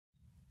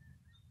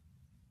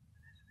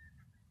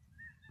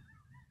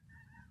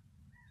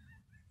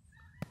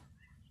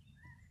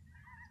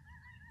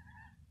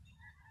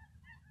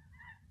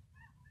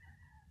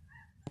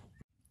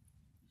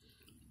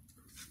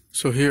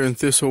So here in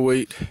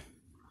Thistlethwaite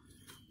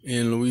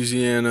in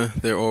Louisiana,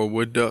 there are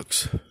wood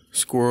ducks,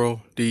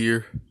 squirrel,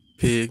 deer,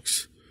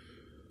 pigs,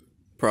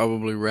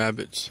 probably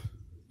rabbits.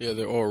 Yeah,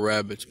 they're all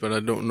rabbits, but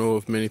I don't know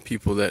of many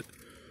people that,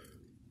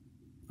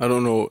 I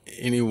don't know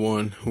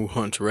anyone who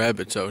hunts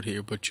rabbits out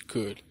here, but you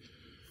could.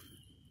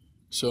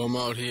 So I'm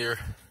out here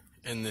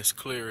in this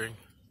clearing.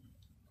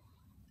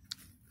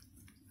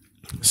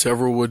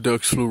 Several wood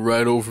ducks flew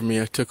right over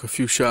me. I took a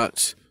few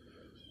shots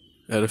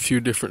at a few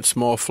different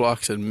small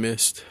flocks and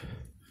missed.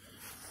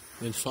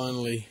 Then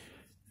finally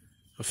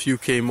a few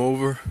came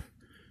over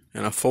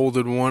and I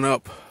folded one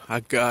up. I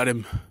got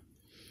him.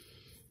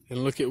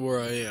 And look at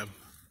where I am.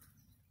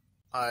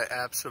 I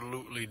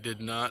absolutely did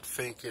not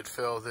think it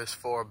fell this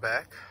far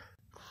back.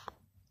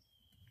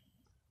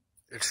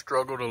 It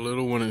struggled a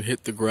little when it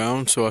hit the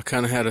ground, so I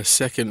kind of had a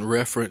second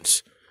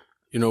reference,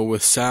 you know,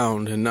 with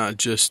sound and not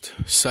just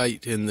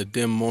sight in the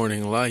dim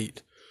morning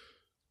light.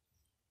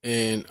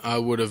 And I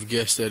would have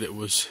guessed that it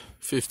was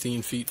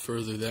 15 feet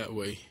further that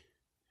way.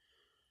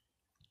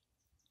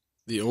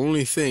 The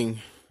only thing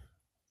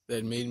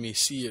that made me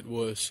see it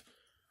was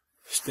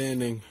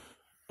standing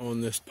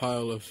on this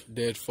pile of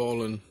dead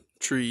fallen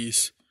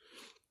trees.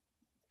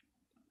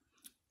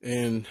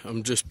 And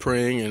I'm just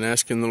praying and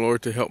asking the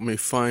Lord to help me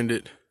find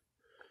it.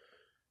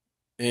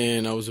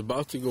 And I was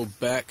about to go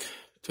back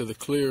to the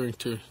clearing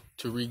to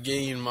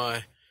regain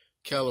my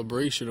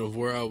calibration of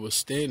where I was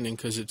standing,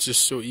 because it's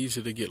just so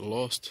easy to get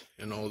lost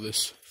in all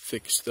this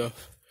thick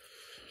stuff.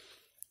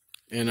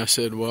 And I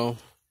said, well,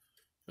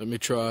 let me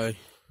try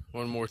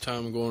one more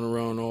time going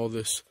around all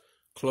this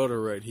clutter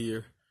right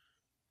here.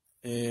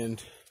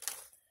 And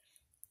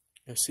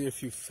I see a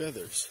few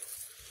feathers.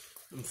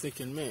 I'm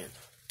thinking, man,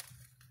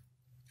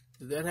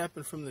 did that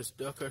happen from this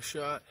duck I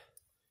shot?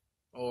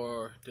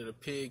 Or did a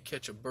pig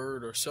catch a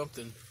bird or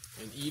something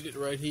and eat it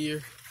right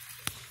here?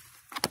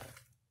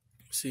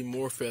 See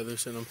more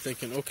feathers, and I'm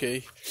thinking,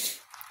 okay,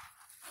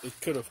 it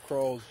could have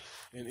crawled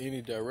in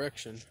any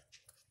direction.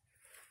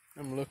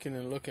 I'm looking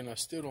and looking, I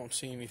still don't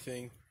see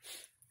anything.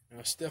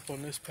 And I step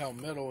on this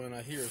palmetto and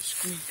I hear a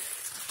squeak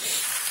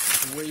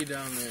way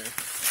down there.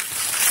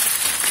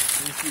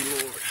 Thank you,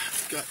 Lord.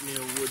 Got me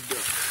a wood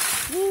duck.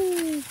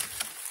 Woo!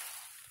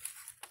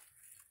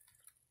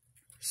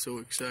 So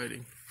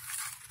exciting.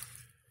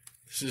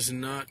 This is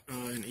not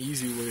an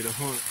easy way to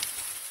hunt.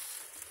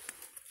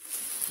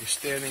 You're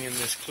standing in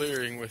this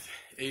clearing with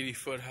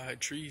 80-foot high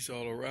trees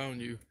all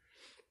around you,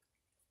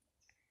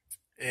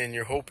 and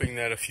you're hoping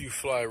that a few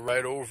fly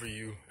right over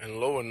you and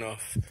low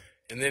enough,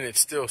 and then it's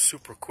still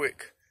super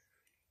quick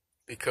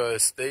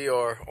because they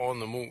are on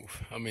the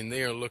move. I mean,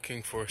 they are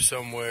looking for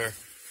somewhere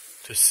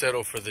to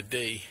settle for the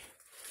day.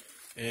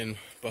 And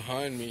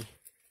behind me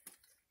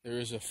there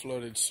is a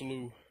flooded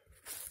slough,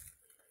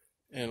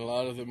 and a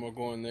lot of them are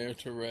going there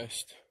to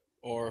rest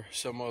or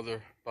some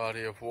other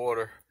body of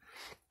water.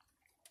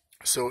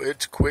 So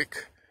it's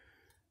quick,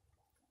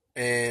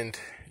 and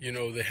you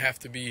know, they have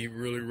to be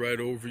really right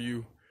over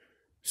you.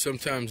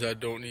 Sometimes I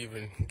don't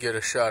even get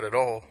a shot at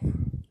all.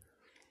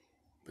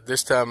 But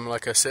this time,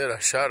 like I said, I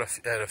shot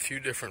at a few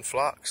different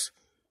flocks.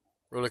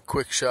 Really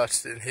quick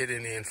shots, didn't hit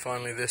any, and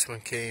finally this one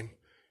came.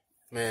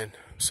 Man,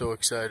 I'm so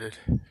excited.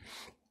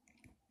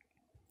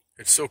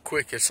 It's so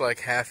quick, it's like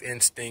half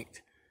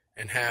instinct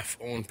and half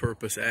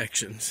on-purpose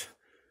actions.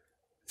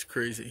 It's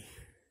crazy.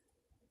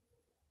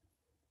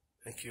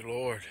 Thank you,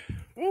 Lord.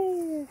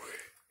 Woo!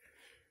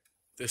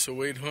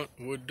 Thistlethwaite hunt,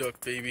 wood duck,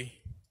 baby.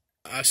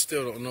 I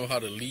still don't know how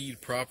to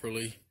lead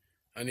properly.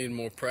 I need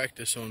more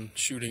practice on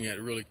shooting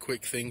at really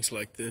quick things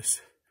like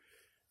this.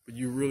 But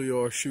you really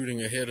are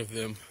shooting ahead of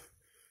them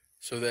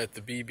so that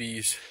the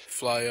BBs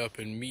fly up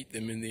and meet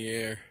them in the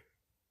air.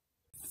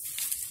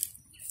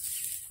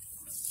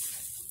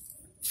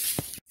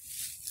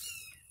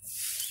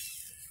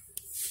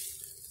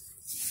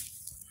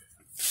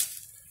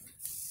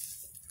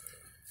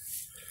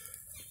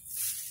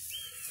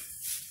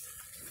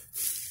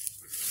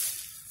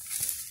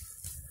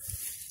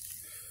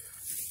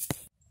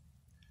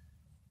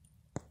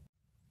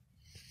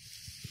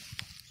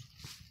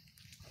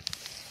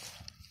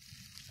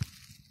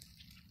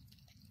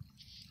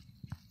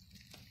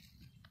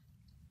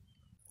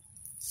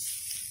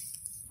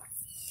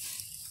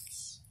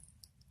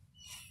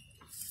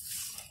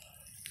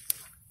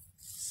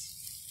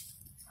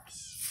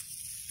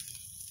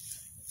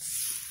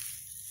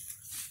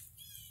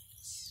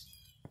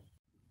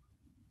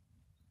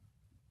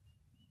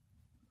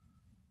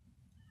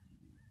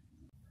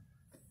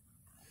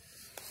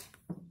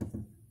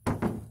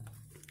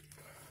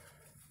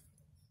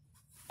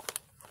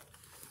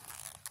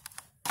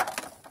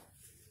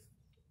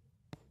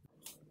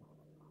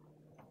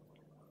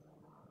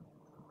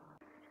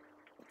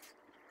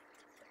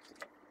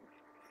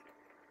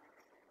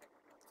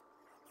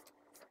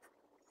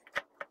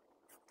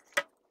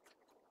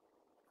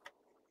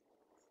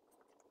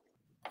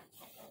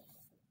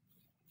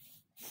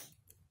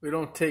 We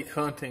don't take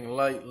hunting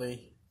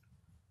lightly,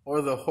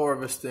 or the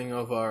harvesting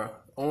of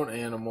our own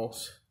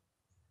animals.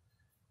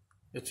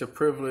 It's a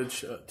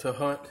privilege to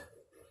hunt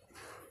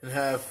and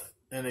have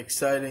an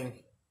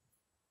exciting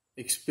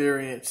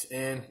experience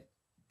and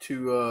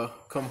to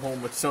come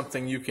home with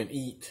something you can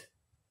eat.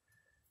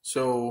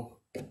 So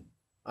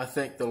I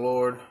thank the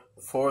Lord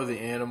for the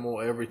animal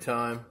every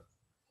time,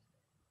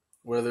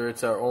 whether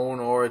it's our own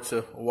or it's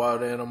a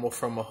wild animal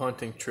from a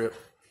hunting trip.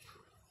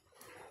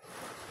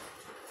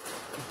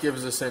 It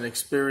gives us an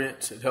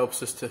experience. It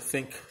helps us to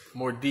think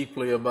more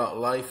deeply about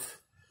life,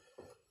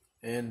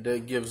 and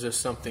it gives us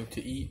something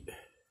to eat.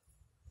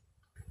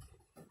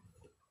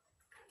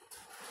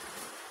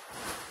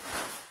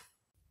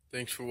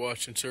 Thanks for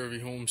watching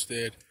SERVi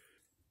Homestead.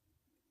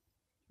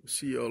 We'll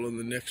see y'all on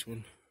the next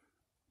one.